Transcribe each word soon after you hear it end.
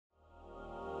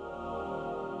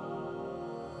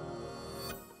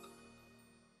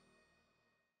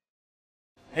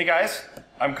Hey guys,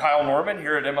 I'm Kyle Norman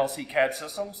here at MLC CAD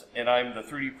Systems, and I'm the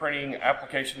 3D printing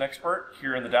application expert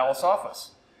here in the Dallas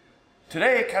office.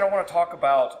 Today I kind of want to talk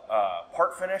about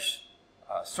part finish,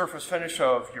 surface finish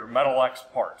of your Metal X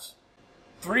parts.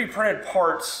 3D printed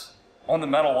parts on the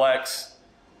Metal X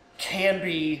can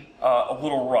be a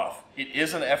little rough. It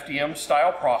is an FDM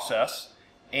style process,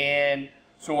 and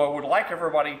so I would like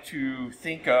everybody to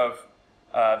think of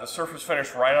the surface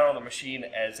finish right out of the machine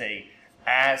as a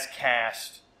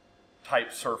as-cast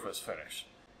type surface finish.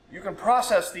 You can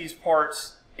process these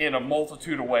parts in a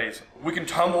multitude of ways. We can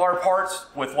tumble our parts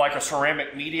with like a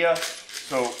ceramic media.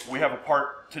 So we have a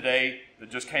part today that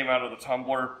just came out of the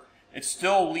tumbler. It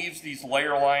still leaves these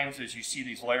layer lines, as you see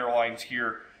these layer lines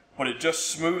here, but it just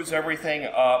smooths everything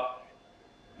up,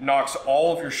 knocks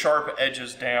all of your sharp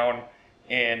edges down,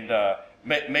 and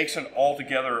makes an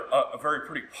altogether a very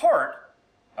pretty part.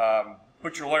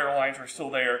 But your layer lines are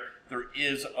still there. There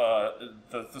is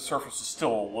the surface is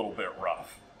still a little bit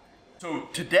rough. So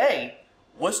today,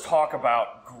 let's talk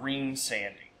about green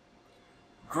sanding.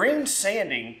 Green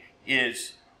sanding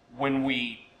is when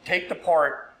we take the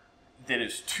part that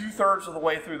is 2/3 of the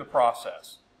way through the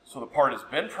process. So the part has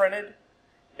been printed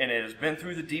and it has been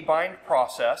through the debind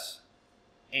process,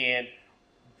 and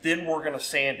then we're going to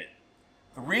sand it.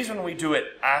 The reason we do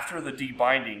it after the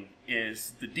debinding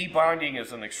is the debinding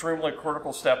is an extremely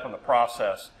critical step in the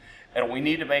process, and we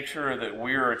need to make sure that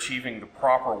we're achieving the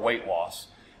proper weight loss.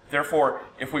 Therefore,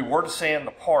 if we were to sand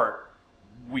the part,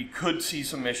 we could see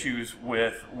some issues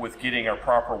with getting our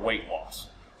proper weight loss.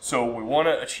 So we want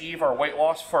to achieve our weight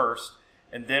loss first,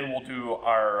 and then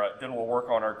we'll work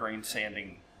on our green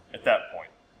sanding at that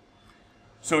point.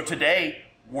 So today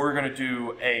we're going to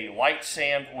do a light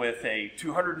sand with a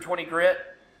 220 grit,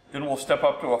 then we'll step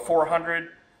up to a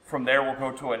 400. From there we'll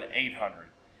go to an 800.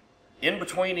 In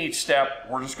between each step,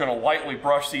 we're just going to lightly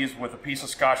brush these with a piece of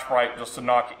Scotch-Brite just to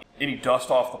knock any dust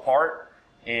off the part,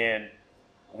 and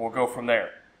we'll go from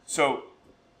there. So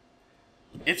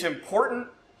it's important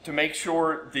to make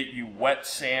sure that you wet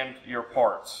sand your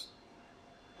parts.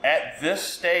 At this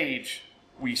stage,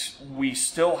 we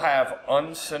still have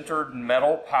unsintered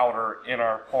metal powder in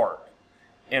our part.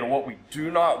 And what we do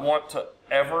not want to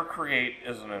ever create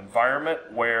is an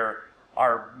environment where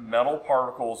our metal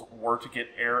particles were to get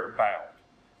air-bound.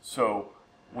 So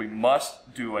we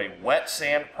must do a wet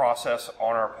sand process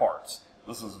on our parts.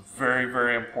 This is very,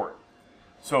 very important.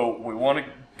 So we want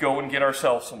to go and get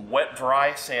ourselves some wet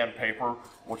dry sandpaper,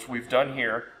 which we've done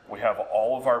here. We have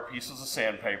all of our pieces of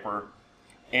sandpaper,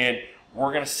 and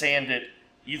we're going to sand it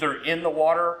either in the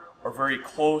water or very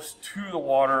close to the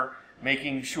water,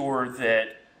 making sure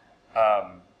that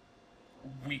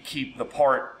we keep the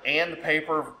part and the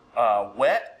paper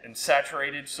wet and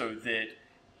saturated, so that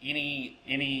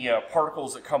any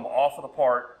particles that come off of the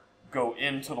part go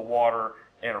into the water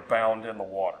and are bound in the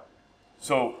water.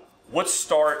 So let's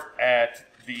start at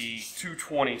the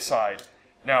 220 side.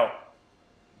 Now,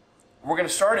 we're going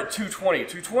to start at 220.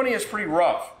 220 is pretty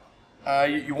rough.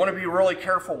 You want to be really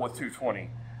careful with 220.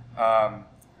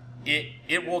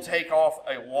 It will take off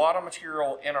a lot of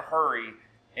material in a hurry,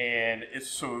 and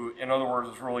in other words,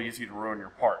 it's really easy to ruin your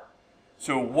part.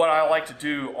 So what I like to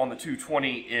do on the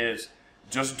 220 is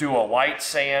just do a light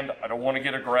sand. I don't want to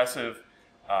get aggressive.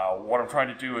 What I'm trying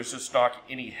to do is just knock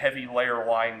any heavy layer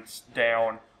lines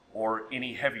down or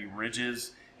any heavy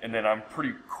ridges, and then I'm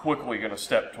pretty quickly going to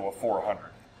step to a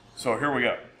 400. So here we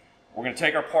go. We're going to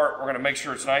take our part, we're going to make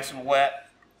sure it's nice and wet,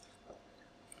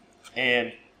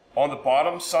 and on the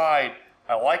bottom side,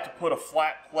 I like to put a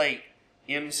flat plate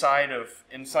inside of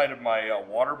my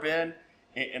water bin.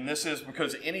 And this is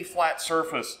because any flat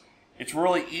surface, it's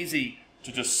really easy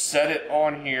to just set it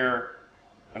on here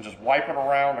and just wipe it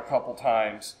around a couple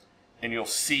times, and you'll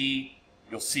see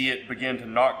it begin to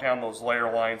knock down those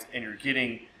layer lines, and you're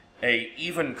getting a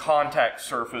even contact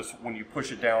surface when you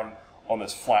push it down on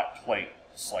this flat plate,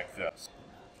 just like this.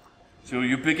 So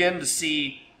you begin to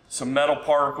see some metal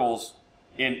particles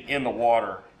in the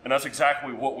water, and that's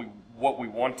exactly what we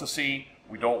want to see.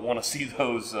 We don't want to see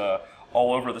those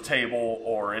all over the table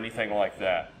or anything like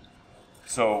that.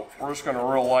 So we're just going to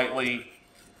real lightly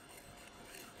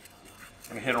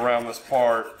hit around this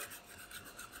part,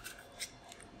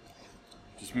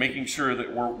 just making sure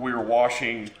that we're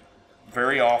washing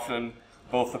very often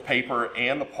both the paper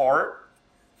and the part.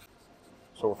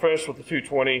 So we're finished with the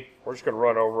 220. We're just going to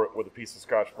run over it with a piece of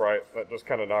Scotch-Brite. That just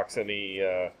kind of knocks any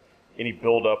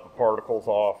buildup of particles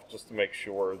off, just to make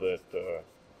sure that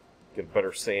get a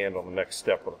better sand on the next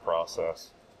step of the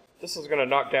process. This is going to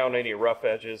knock down any rough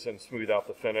edges and smooth out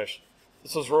the finish.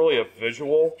 This is really a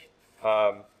visual.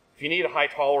 If you need a high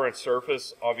tolerance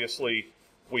surface, obviously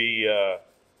we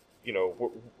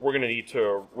we're going to need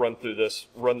to run this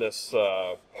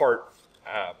part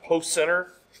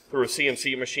post-center through a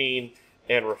CNC machine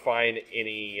and refine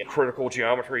any critical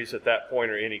geometries at that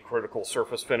point or any critical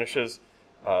surface finishes.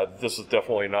 This is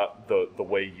definitely not the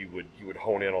way you would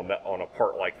hone in on a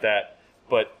part like that.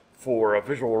 But for a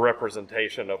visual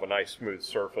representation of a nice smooth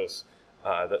surface,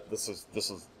 this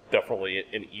is definitely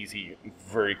an easy,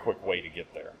 very quick way to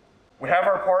get there. We have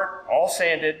our part all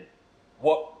sanded.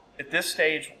 At this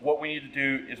stage, what we need to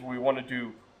do is we want to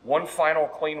do one final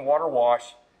clean water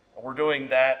wash. And we're doing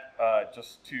that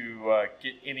just to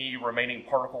get any remaining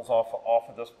particles off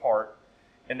of this part.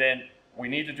 And then we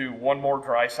need to do one more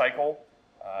dry cycle.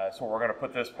 So we're going to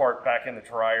put this part back in the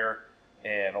dryer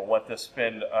and I'll let this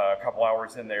spend a couple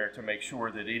hours in there to make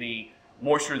sure that any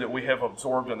moisture that we have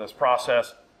absorbed in this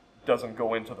process doesn't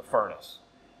go into the furnace.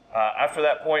 After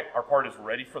that point, our part is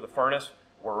ready for the furnace.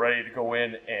 We're ready to go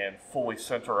in and fully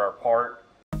center our part.